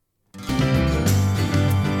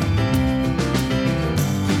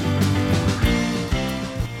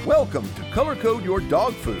Color Code Your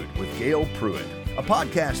Dog Food with Gail Pruitt, a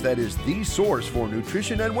podcast that is the source for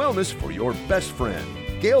nutrition and wellness for your best friend.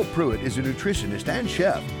 Gail Pruitt is a nutritionist and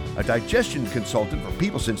chef, a digestion consultant for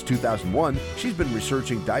people since 2001. She's been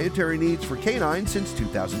researching dietary needs for canines since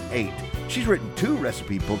 2008. She's written 2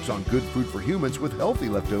 recipe books on good food for humans with healthy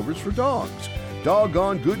leftovers for dogs,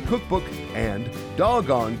 Doggone Good Cookbook and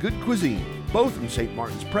Doggone Good Cuisine, both from St.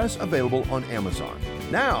 Martin's Press, available on Amazon.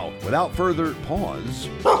 Now, without further pause,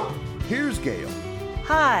 here's Gail.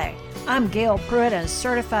 Hi, I'm Gail Pruitt, a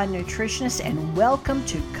certified nutritionist, and welcome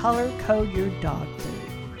to Color Code Your Dog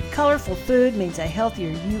Food. Colorful food means a healthier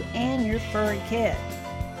you and your furry kid.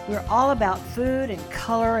 We're all about food and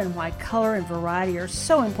color and why color and variety are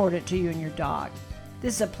so important to you and your dog.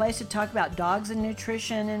 This is a place to talk about dogs and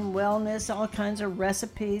nutrition and wellness, all kinds of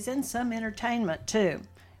recipes, and some entertainment too.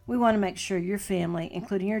 We want to make sure your family,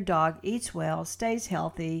 including your dog, eats well, stays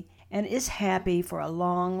healthy, and is happy for a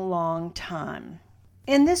long, long time.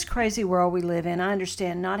 In this crazy world we live in, I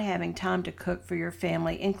understand not having time to cook for your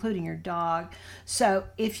family, including your dog. So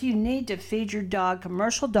if you need to feed your dog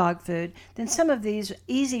commercial dog food, then some of these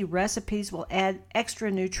easy recipes will add extra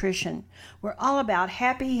nutrition. We're all about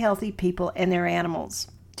happy, healthy people and their animals.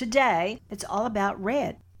 Today, it's all about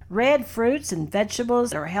red. Red fruits and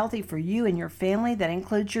vegetables that are healthy for you and your family. That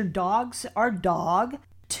includes your dogs or dog.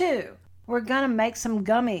 2, we're going to make some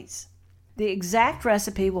gummies. The exact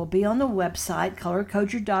recipe will be on the website,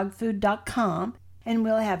 colorcodeyourdogfood.com, and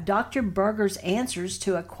we'll have Dr. Berger's answers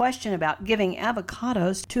to a question about giving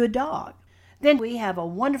avocados to a dog. Then we have a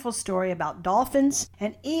wonderful story about dolphins,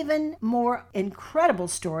 and even more incredible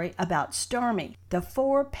story about Stormy, the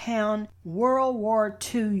 4-pound World War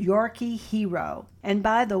II Yorkie hero. And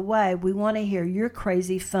by the way, we want to hear your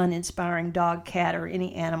crazy, fun, inspiring dog, cat, or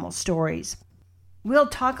any animal stories. We'll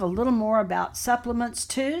talk a little more about supplements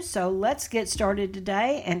too, so let's get started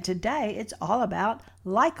today. And today it's all about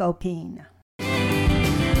Lycopene.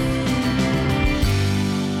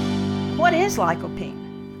 What is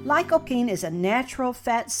Lycopene? Lycopene is a natural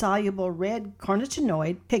fat-soluble red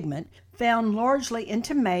carotenoid pigment found largely in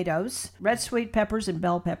tomatoes, red sweet peppers and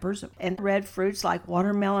bell peppers, and red fruits like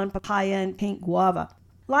watermelon, papaya, and pink guava.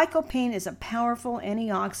 Lycopene is a powerful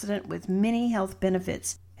antioxidant with many health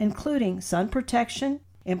benefits, including sun protection,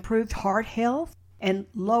 improved heart health, and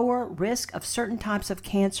lower risk of certain types of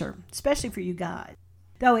cancer, especially for you guys.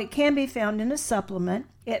 Though it can be found in a supplement,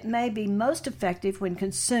 it may be most effective when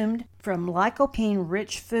consumed from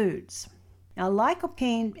lycopene-rich foods. Now,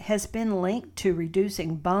 lycopene has been linked to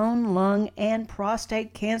reducing bone, lung, and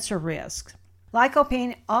prostate cancer risks.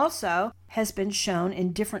 Lycopene also has been shown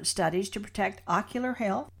in different studies to protect ocular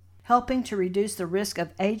health, helping to reduce the risk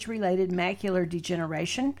of age-related macular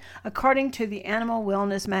degeneration, according to the Animal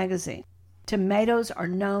Wellness magazine. Tomatoes are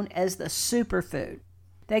known as the superfood.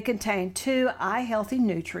 They contain 2 eye-healthy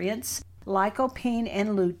nutrients, lycopene and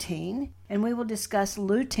lutein, and we will discuss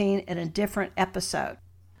lutein in a different episode.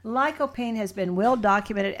 Lycopene has been well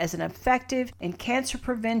documented as an effective in cancer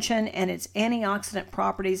prevention, and its antioxidant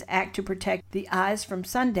properties act to protect the eyes from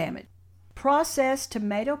sun damage. Processed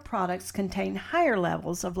tomato products contain higher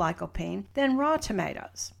levels of lycopene than raw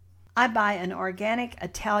tomatoes. I buy an organic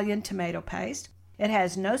Italian tomato paste. It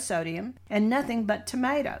has no sodium and nothing but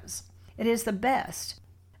tomatoes. It is the best.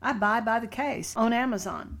 I buy by the case on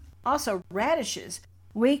Amazon. Also, radishes.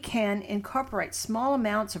 We can incorporate small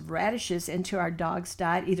amounts of radishes into our dog's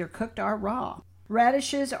diet, either cooked or raw.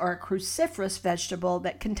 Radishes are a cruciferous vegetable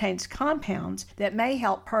that contains compounds that may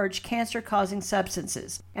help purge cancer-causing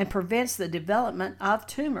substances and prevents the development of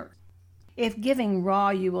tumors. If giving raw,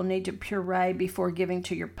 you will need to puree before giving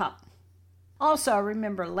to your pup. Also,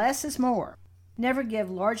 remember, less is more. Never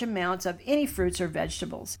give large amounts of any fruits or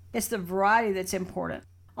vegetables. It's the variety that's important.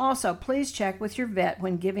 Also, please check with your vet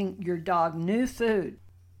when giving your dog new food.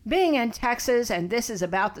 Being in Texas, and this is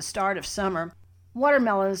about the start of summer,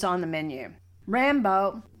 watermelon is on the menu.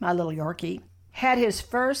 Rambo, my little Yorkie, had his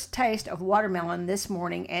first taste of watermelon this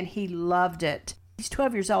morning, and he loved it. He's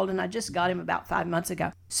 12 years old, and I just got him about 5 months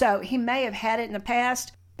ago. So he may have had it in the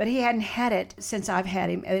past, but he hadn't had it since I've had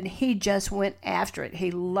him, and he just went after it.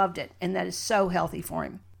 He loved it, and that is so healthy for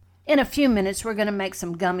him. In a few minutes, we're going to make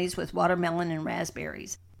some gummies with watermelon and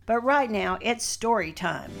raspberries. But right now, it's story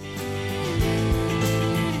time.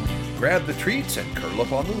 Grab the treats and curl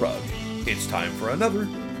up on the rug. It's time for another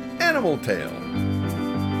Animal Tale.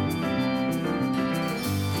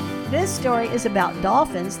 This story is about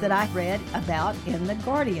dolphins that I read about in The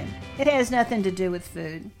Guardian. It has nothing to do with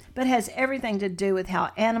food, but has everything to do with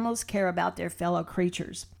how animals care about their fellow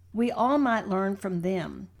creatures. We all might learn from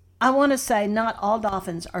them. I want to say not all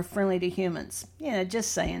dolphins are friendly to humans.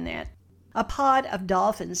 Just saying that. A pod of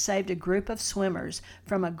dolphins saved a group of swimmers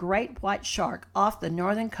from a great white shark off the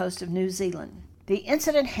northern coast of New Zealand. The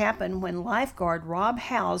incident happened when lifeguard Rob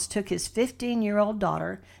Howes took his 15-year-old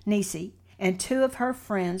daughter, Niecy, and two of her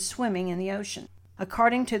friends swimming in the ocean.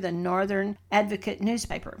 According to the Northern Advocate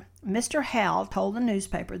newspaper, Mr. Howell told the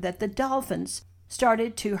newspaper that the dolphins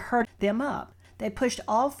started to herd them up. They pushed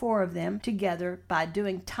all four of them together by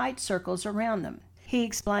doing tight circles around them. He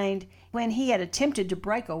explained when he had attempted to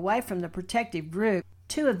break away from the protective group,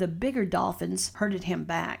 two of the bigger dolphins herded him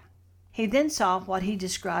back. He then saw what he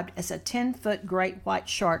described as a 10-foot great white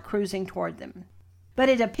shark cruising toward them. But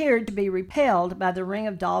it appeared to be repelled by the ring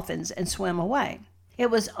of dolphins and swam away. It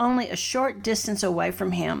was only a short distance away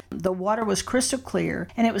from him. The water was crystal clear,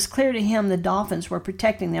 and it was clear to him the dolphins were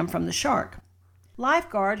protecting them from the shark.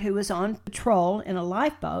 Lifeguard, who was on patrol in a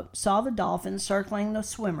lifeboat, saw the dolphins circling the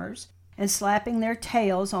swimmers and slapping their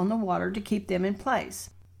tails on the water to keep them in place.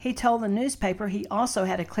 He told the newspaper he also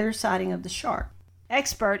had a clear sighting of the shark.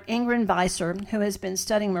 Expert Ingrid Visser, who has been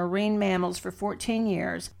studying marine mammals for 14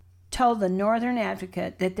 years, told the Northern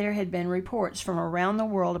Advocate that there had been reports from around the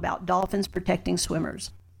world about dolphins protecting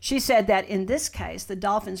swimmers. She said that in this case, the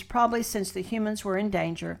dolphins probably sensed the humans were in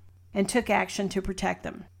danger and took action to protect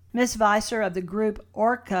them. Ms. Visser of the group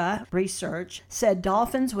Orca Research said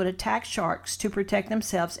dolphins would attack sharks to protect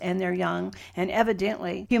themselves and their young, and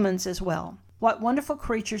evidently humans as well. What wonderful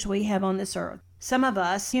creatures we have on this earth. Some of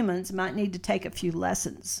us humans might need to take a few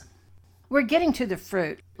lessons. We're getting to the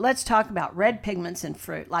fruit. Let's talk about red pigments in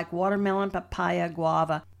fruit, like watermelon, papaya,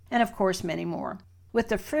 guava, and of course many more. With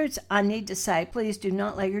the fruits, I need to say, please do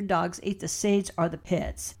not let your dogs eat the seeds or the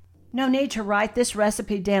pits. No need to write this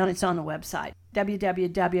recipe down. It's on the website,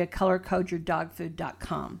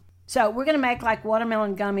 www.colorcodeyourdogfood.com. So we're going to make like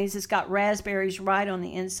watermelon gummies. It's got raspberries right on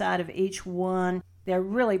the inside of each one. They're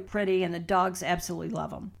really pretty, and the dogs absolutely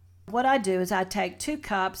love them. What I do is I take 2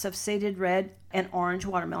 cups of seeded red and orange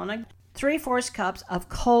watermelon, 3/4 cups of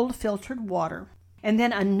cold filtered water, and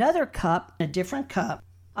then another cup, a different cup,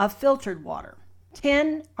 of filtered water.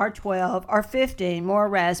 10 or 12 or 15 more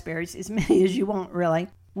raspberries, as many as you want really.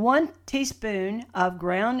 1 teaspoon of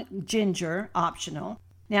ground ginger, optional.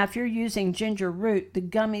 Now, if you're using ginger root, the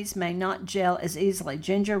gummies may not gel as easily.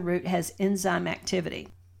 Ginger root has enzyme activity.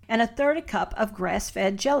 And 1/3 cup of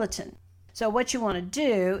grass-fed gelatin. So what you want to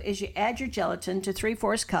do is you add your gelatin to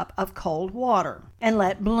 3/4 cup of cold water and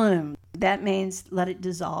let bloom. That means let it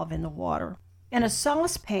dissolve in the water. In a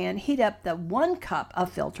saucepan, heat up the 1 cup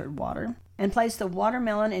of filtered water and place the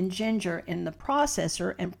watermelon and ginger in the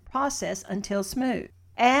processor and process until smooth.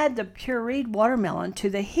 Add the pureed watermelon to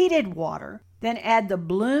the heated water, then add the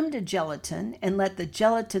bloomed gelatin and let the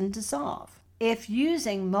gelatin dissolve. If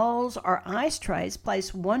using molds or ice trays,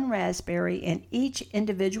 place 1 raspberry in each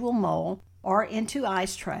individual mold or into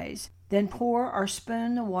ice trays, then pour or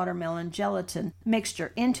spoon the watermelon gelatin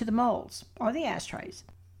mixture into the molds or the ashtrays.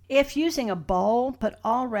 If using a bowl, put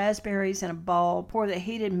all raspberries in a bowl, pour the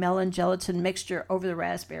heated melon gelatin mixture over the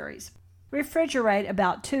raspberries. Refrigerate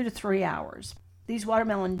about 2 to 3 hours. These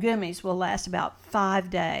watermelon gummies will last about 5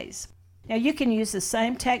 days. Now, you can use the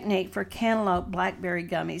same technique for cantaloupe blackberry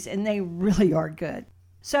gummies, and they really are good.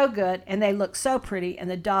 So good, and they look so pretty, and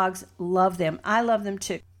the dogs love them. I love them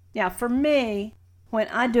too. Now, for me, when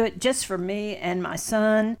I do it just for me and my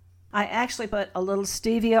son, I actually put a little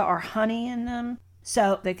stevia or honey in them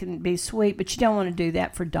so they can be sweet, but you don't want to do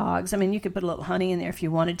that for dogs. I mean, you could put a little honey in there if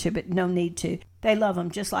you wanted to, but no need to. They love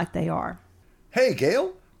them just like they are. Hey,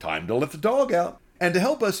 Gail, time to let the dog out. And to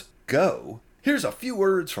help us go, here's a few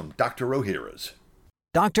words from Dr. Ohhira's.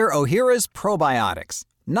 Dr. Ohhira's Probiotics,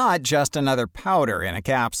 not just another powder in a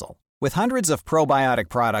capsule. With hundreds of probiotic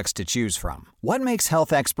products to choose from, what makes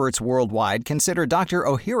health experts worldwide consider Dr.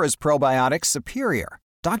 Ohhira's Probiotics superior?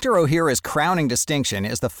 Dr. Ohhira's crowning distinction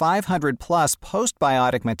is the 500-plus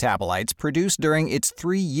postbiotic metabolites produced during its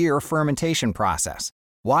 3-year fermentation process.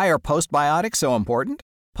 Why are postbiotics so important?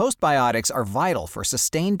 Postbiotics are vital for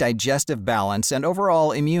sustained digestive balance and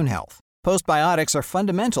overall immune health. Postbiotics are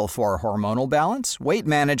fundamental for hormonal balance, weight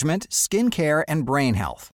management, skin care, and brain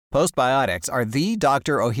health. Postbiotics are the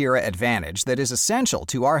Dr. Ohhira advantage that is essential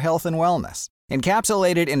to our health and wellness.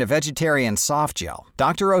 Encapsulated in a vegetarian soft gel,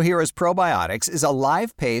 Dr. Ohhira's Probiotics is a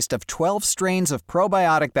live paste of 12 strains of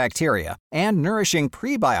probiotic bacteria and nourishing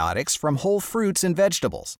prebiotics from whole fruits and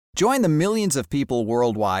vegetables. Join the millions of people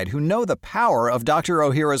worldwide who know the power of Dr.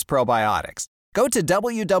 Ohhira's Probiotics. Go to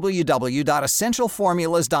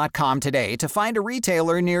www.essentialformulas.com today to find a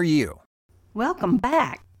retailer near you. Welcome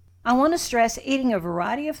back. I want to stress eating a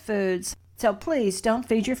variety of foods, so please don't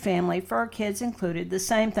feed your family, fur kids included, the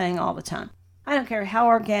same thing all the time. I don't care how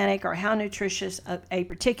organic or how nutritious a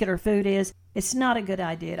particular food is, it's not a good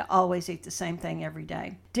idea to always eat the same thing every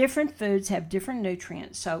day. Different foods have different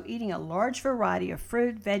nutrients, so eating a large variety of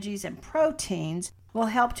fruit, veggies, and proteins will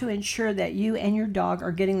help to ensure that you and your dog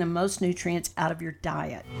are getting the most nutrients out of your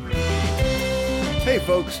diet. Hey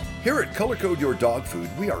folks, here at Color Code Your Dog Food,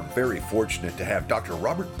 we are very fortunate to have Dr.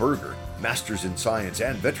 Robert Berger, Masters in Science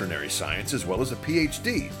and Veterinary Science, as well as a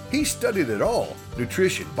PhD. He studied it all: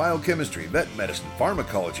 nutrition, biochemistry, vet medicine,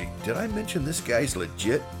 pharmacology. Did I mention this guy's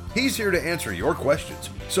legit? He's here to answer your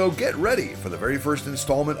questions. So get ready for the very first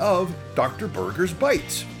installment of Dr. Berger's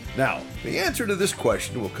Bites. Now, the answer to this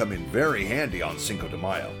question will come in very handy on Cinco de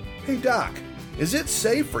Mayo. Hey Doc, is it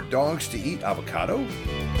safe for dogs to eat avocado?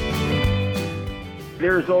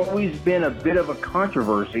 There's always been a bit of a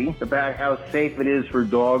controversy about how safe it is for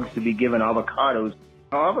dogs to be given avocados.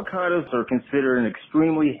 Avocados are considered an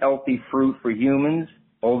extremely healthy fruit for humans,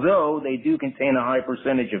 although they do contain a high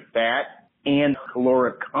percentage of fat and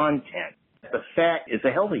caloric content. The fat is a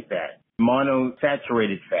healthy fat,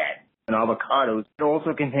 monounsaturated fat. And avocados, it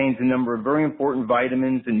also contains a number of very important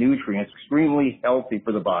vitamins and nutrients, extremely healthy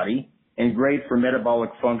for the body and great for metabolic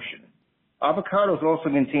function. Avocados also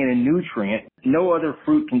contain a nutrient. No other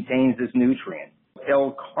fruit contains this nutrient.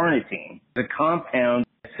 L-carnitine, the compound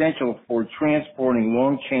essential for transporting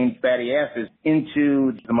long-chain fatty acids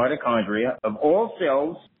into the mitochondria of all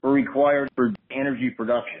cells are required for energy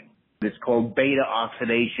production. It's called beta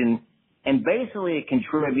oxidation, and basically it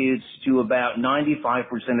contributes to about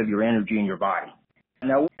 95% of your energy in your body.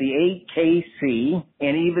 Now, the AKC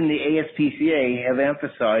and even the ASPCA have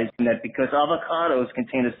emphasized that because avocados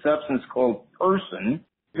contain a substance called persin,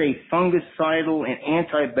 a fungicidal and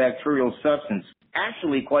antibacterial substance,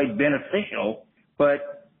 actually quite beneficial,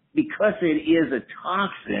 but because it is a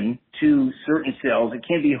toxin to certain cells, it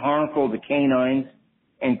can be harmful to canines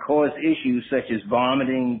and cause issues such as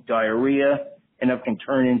vomiting, diarrhea, and it can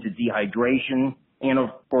turn into dehydration and, of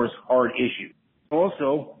course, heart issues.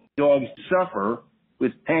 Also, dogs suffer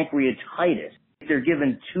with pancreatitis. They're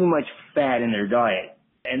given too much fat in their diet,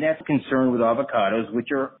 and that's a concern with avocados,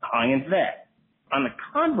 which are high in fat. On the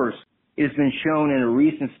converse, it has been shown in a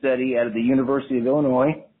recent study out of the University of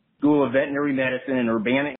Illinois, School of Veterinary Medicine in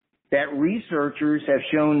Urbana, that researchers have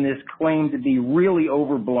shown this claim to be really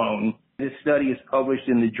overblown. This study is published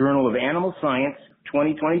in the Journal of Animal Science,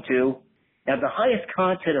 2022. Now, the highest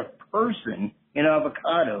content of persin in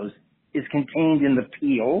avocados is contained in the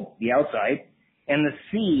peel, the outside, and the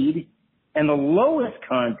seed, and the lowest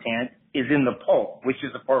content is in the pulp, which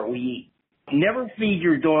is the part we eat. Never feed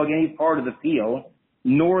your dog any part of the peel,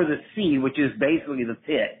 nor the seed, which is basically the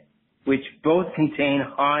pit, which both contain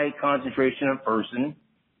high concentration of persin.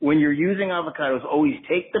 When you're using avocados, always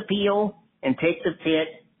take the peel and take the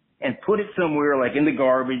pit and put it somewhere like in the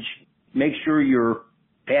garbage. Make sure your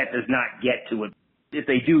pet does not get to it. If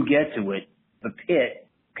they do get to it, the pit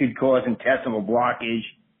could cause intestinal blockage.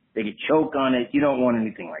 They could choke on it. You don't want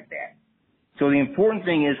anything like that. So the important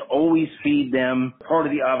thing is always feed them part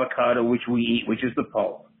of the avocado which we eat, which is the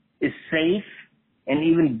pulp. It's safe and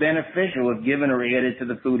even beneficial if given or added to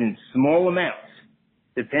the food in small amounts,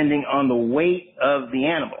 depending on the weight of the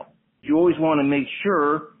animal. You always want to make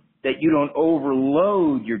sure that you don't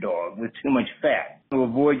overload your dog with too much fat to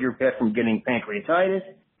avoid your pet from getting pancreatitis.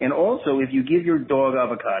 And also, if you give your dog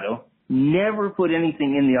avocado, never put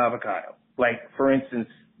anything in the avocado, like, for instance,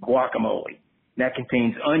 guacamole. That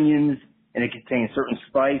contains onions, and it contains certain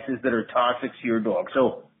spices that are toxic to your dog.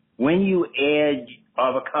 So when you add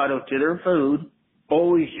avocado to their food,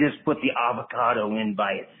 always just put the avocado in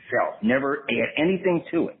by itself. Never add anything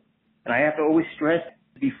to it. And I have to always stress,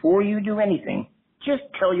 before you do anything, just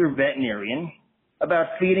tell your veterinarian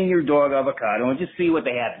about feeding your dog avocado and just see what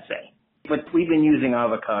they have to say. But we've been using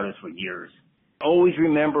avocados for years. Always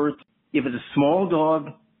remember, if it's a small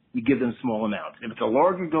dog, you give them small amounts. If it's a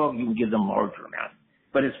larger dog, you can give them larger amounts.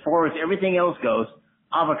 But as far as everything else goes,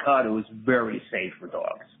 avocado is very safe for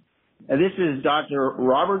dogs. Now, this is Dr.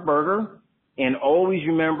 Robert Berger, and always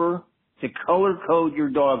remember to color code your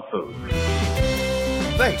dog food.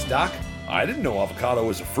 Thanks, Doc. I didn't know avocado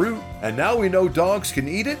was a fruit, and now we know dogs can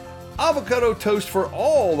eat it. Avocado toast for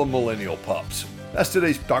all the millennial pups. That's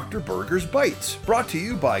today's Dr. Berger's Bites, brought to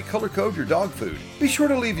you by Color Code Your Dog Food. Be sure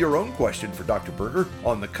to leave your own question for Dr. Berger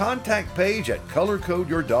on the contact page at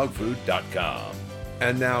colorcodeyourdogfood.com.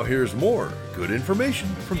 And now here's more good information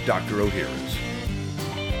from Dr. O'Hara's.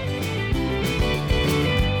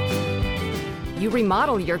 You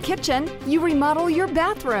remodel your kitchen, you remodel your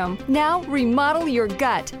bathroom. Now remodel your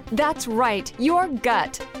gut. That's right, your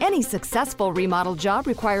gut. Any successful remodel job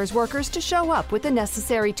requires workers to show up with the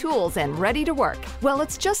necessary tools and ready to work. Well,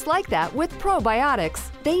 it's just like that with probiotics.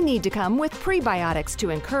 They need to come with prebiotics to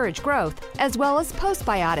encourage growth, as well as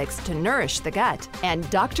postbiotics to nourish the gut. And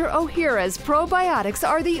Dr. Ohhira's probiotics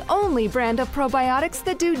are the only brand of probiotics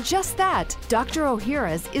that do just that. Dr.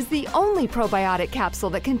 Ohhira's is the only probiotic capsule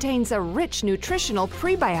that contains a rich nutritional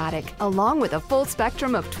prebiotic, along with a full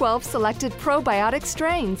spectrum of 12 selected probiotic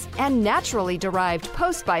strains and naturally derived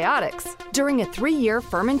postbiotics. During a 3-year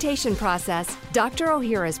fermentation process, Dr.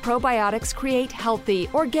 Ohhira's probiotics create healthy,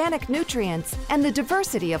 organic nutrients and the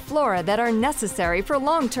diversity of flora that are necessary for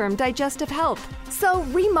long-term digestive health. So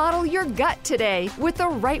remodel your gut today with the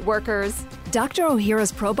right workers. Dr.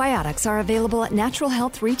 Ohhira's probiotics are available at natural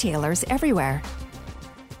health retailers everywhere.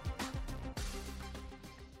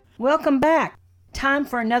 Welcome back. Time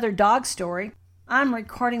for another dog story. I'm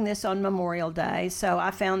recording this on Memorial Day, so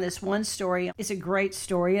I found this one story. It's a great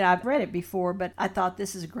story, and I've read it before, but I thought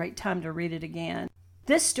this is a great time to read it again.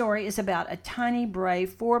 This story is about a tiny, brave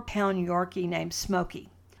 4-pound Yorkie named Smokey,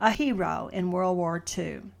 a hero in World War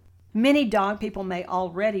II. Many dog people may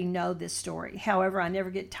already know this story. However, I never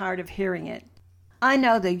get tired of hearing it. I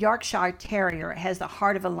know the Yorkshire Terrier has the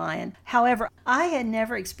heart of a lion. However, I had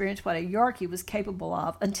never experienced what a Yorkie was capable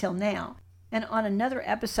of until now. And on another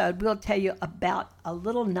episode, we'll tell you about a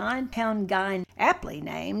little 9-pound guy aptly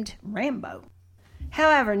named Rambo.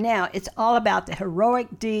 However, now it's all about the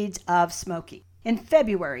heroic deeds of Smokey. In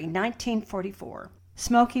February 1944,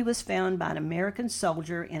 Smokey was found by an American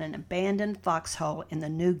soldier in an abandoned foxhole in the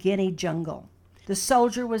New Guinea jungle. The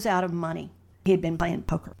soldier was out of money. He had been playing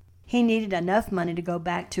poker. He needed enough money to go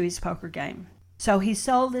back to his poker game. So he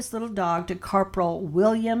sold this little dog to Corporal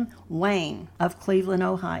William Wayne of Cleveland,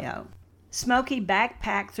 Ohio. Smokey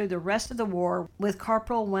backpacked through the rest of the war with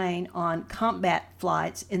Corporal Wayne on combat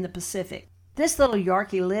flights in the Pacific. This little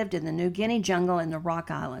Yorkie lived in the New Guinea jungle in the Rock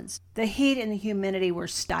Islands. The heat and the humidity were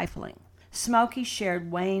stifling. Smokey shared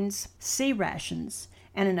Wayne's sea rations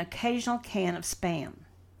and an occasional can of Spam.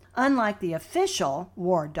 Unlike the official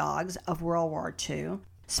war dogs of World War II,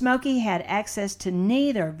 Smokey had access to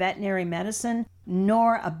neither veterinary medicine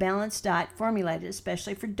nor a balanced diet formulated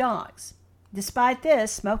especially for dogs. Despite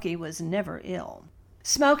this, Smokey was never ill.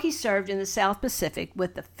 Smokey served in the South Pacific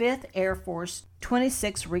with the 5th Air Force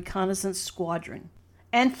 26th Reconnaissance Squadron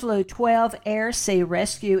and flew 12 air-sea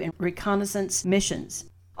rescue and reconnaissance missions.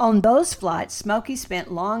 On those flights, Smokey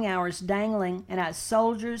spent long hours dangling in a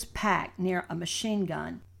soldier's pack near a machine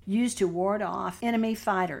gun used to ward off enemy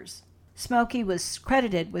fighters. Smokey was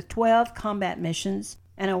credited with 12 combat missions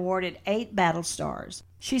and awarded 8 battle stars.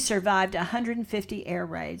 She survived 150 air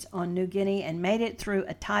raids on New Guinea and made it through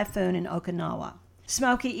a typhoon in Okinawa.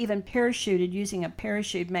 Smokey even parachuted using a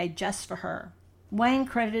parachute made just for her. Wayne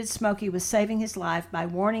credited Smokey with saving his life by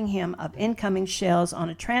warning him of incoming shells on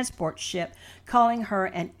a transport ship, calling her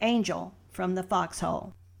an angel from the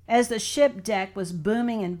foxhole. As the ship deck was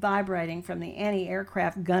booming and vibrating from the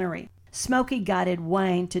anti-aircraft gunnery, Smokey guided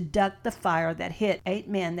Wayne to duck the fire that hit 8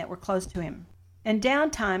 men that were close to him. In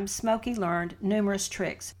downtime, Smokey learned numerous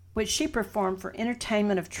tricks, which she performed for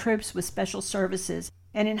entertainment of troops with special services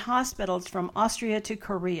and in hospitals from Austria to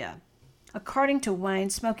Korea. According to Wayne,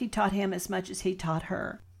 Smokey taught him as much as he taught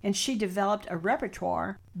her, and she developed a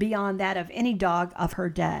repertoire beyond that of any dog of her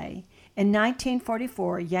day. In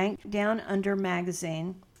 1944, Yanked Down Under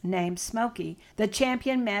magazine named Smokey the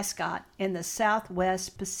champion mascot in the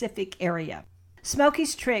Southwest Pacific area.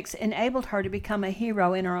 Smokey's tricks enabled her to become a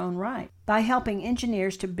hero in her own right by helping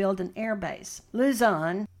engineers to build an air base.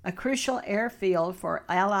 Luzon, a crucial airfield for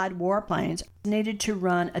Allied warplanes, needed to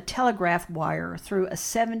run a telegraph wire through a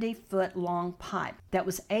 70-foot-long pipe that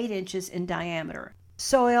was 8 inches in diameter.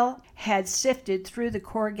 Soil had sifted through the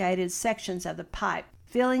corrugated sections of the pipe,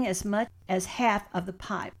 filling as much as half of the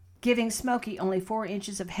pipe, giving Smokey only 4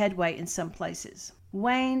 inches of headway in some places.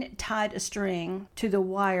 Wayne tied a string to the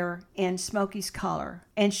wire in Smokey's collar,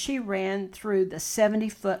 and she ran through the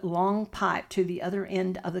 70-foot-long pipe to the other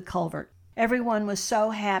end of the culvert. Everyone was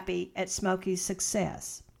so happy at Smokey's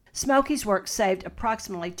success. Smokey's work saved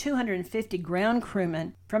approximately 250 ground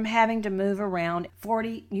crewmen from having to move around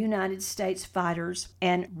 40 United States fighters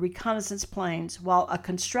and reconnaissance planes while a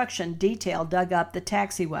construction detail dug up the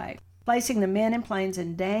taxiway, placing the men and planes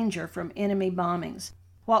in danger from enemy bombings.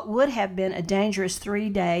 What would have been a dangerous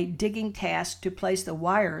 3-day digging task to place the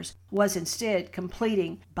wires was instead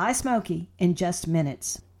completing by Smokey in just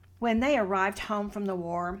minutes. When they arrived home from the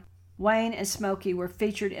war, Wayne and Smokey were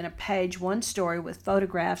featured in a page 1 story with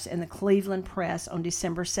photographs in the Cleveland Press on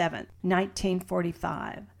December 7,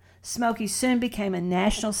 1945. Smokey soon became a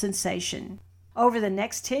national sensation. Over the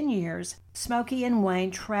next 10 years, Smokey and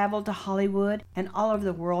Wayne traveled to Hollywood and all over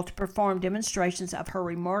the world to perform demonstrations of her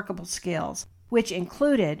remarkable skills, which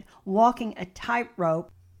included walking a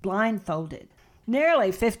tightrope blindfolded.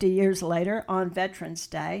 Nearly 50 years later, on Veterans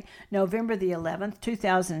Day, November the 11th,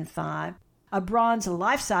 2005, a bronze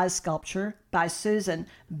life-size sculpture by Susan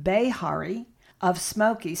Behari of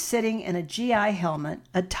Smokey sitting in a GI helmet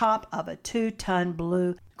atop of a 2-ton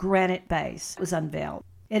blue granite base was unveiled.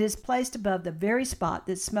 It is placed above the very spot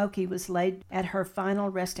that Smokey was laid at her final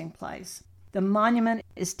resting place. The monument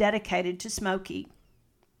is dedicated to Smokey,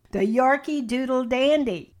 the Yorkie Doodle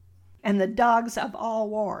Dandy, and the dogs of all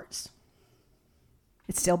wars.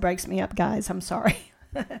 It still breaks me up, guys. I'm sorry.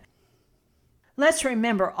 Let's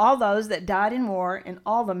remember all those that died in war and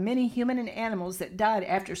all the many human and animals that died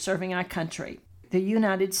after serving our country, the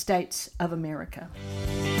United States of America.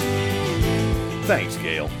 Thanks,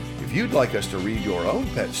 Gail. If you'd like us to read your own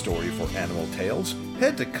pet story for Animal Tales,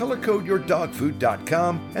 head to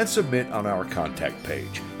colorcodeyourdogfood.com and submit on our contact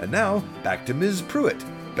page. And now, back to Ms. Pruitt,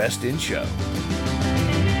 Best in Show.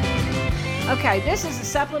 Okay, this is a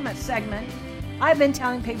supplement segment. I've been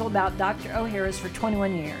telling people about Dr. O'Hara's for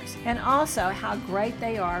 21 years, and also how great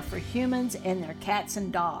they are for humans and their cats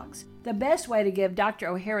and dogs. The best way to give Dr.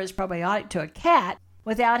 O'Hara's probiotic to a cat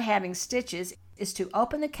without having stitches is to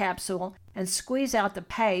open the capsule and squeeze out the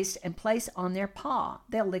paste and place on their paw.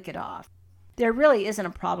 They'll lick it off. There really isn't a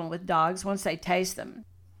problem with dogs once they taste them.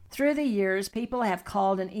 Through the years, people have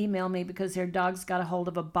called and emailed me because their dogs got a hold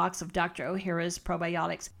of a box of Dr. O'Hara's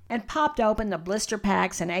probiotics and popped open the blister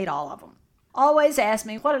packs and ate all of them. Always ask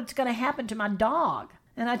me what is going to happen to my dog.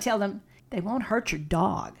 And I tell them, they won't hurt your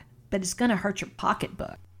dog, but it's going to hurt your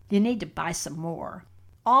pocketbook. You need to buy some more.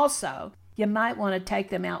 Also, you might want to take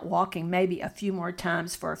them out walking maybe a few more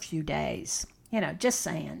times for a few days. Just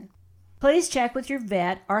saying. Please check with your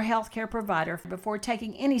vet or healthcare provider before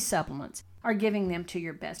taking any supplements or giving them to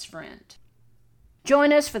your best friend.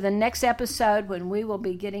 Join us for the next episode when we will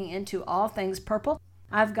be getting into all things purple.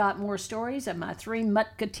 I've got more stories of my 3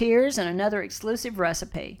 musketeers and another exclusive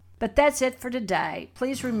recipe. But that's it for today.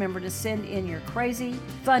 Please remember to send in your crazy,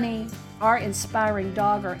 funny, or inspiring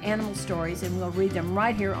dog or animal stories, and we'll read them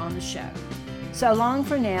right here on the show. So long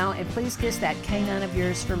for now, and please kiss that canine of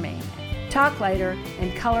yours for me. Talk later,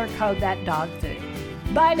 and color code that dog food.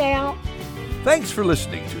 Bye now. Thanks for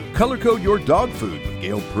listening to Color Code Your Dog Food with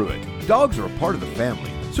Gail Pruitt. Dogs are a part of the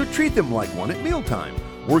family, so treat them like one at mealtime.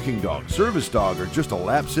 Working dog, service dog, or just a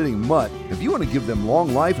lap-sitting mutt, if you want to give them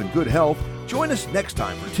long life and good health, join us next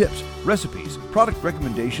time for tips, recipes, product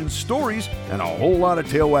recommendations, stories, and a whole lot of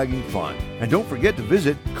tail-wagging fun. And don't forget to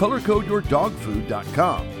visit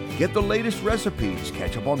colorcodeyourdogfood.com. Get the latest recipes,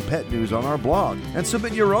 catch up on pet news on our blog, and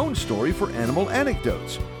submit your own story for animal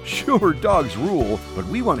anecdotes. Sure, dogs rule, but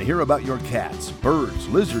we want to hear about your cats, birds,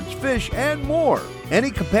 lizards, fish, and more.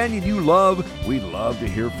 Any companion you love, we'd love to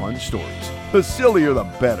hear fun stories. The sillier the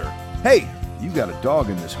better. Hey, you got a dog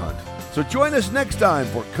in this hunt. So join us next time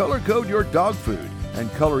for Color Code Your Dog Food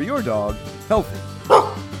and color your dog healthy.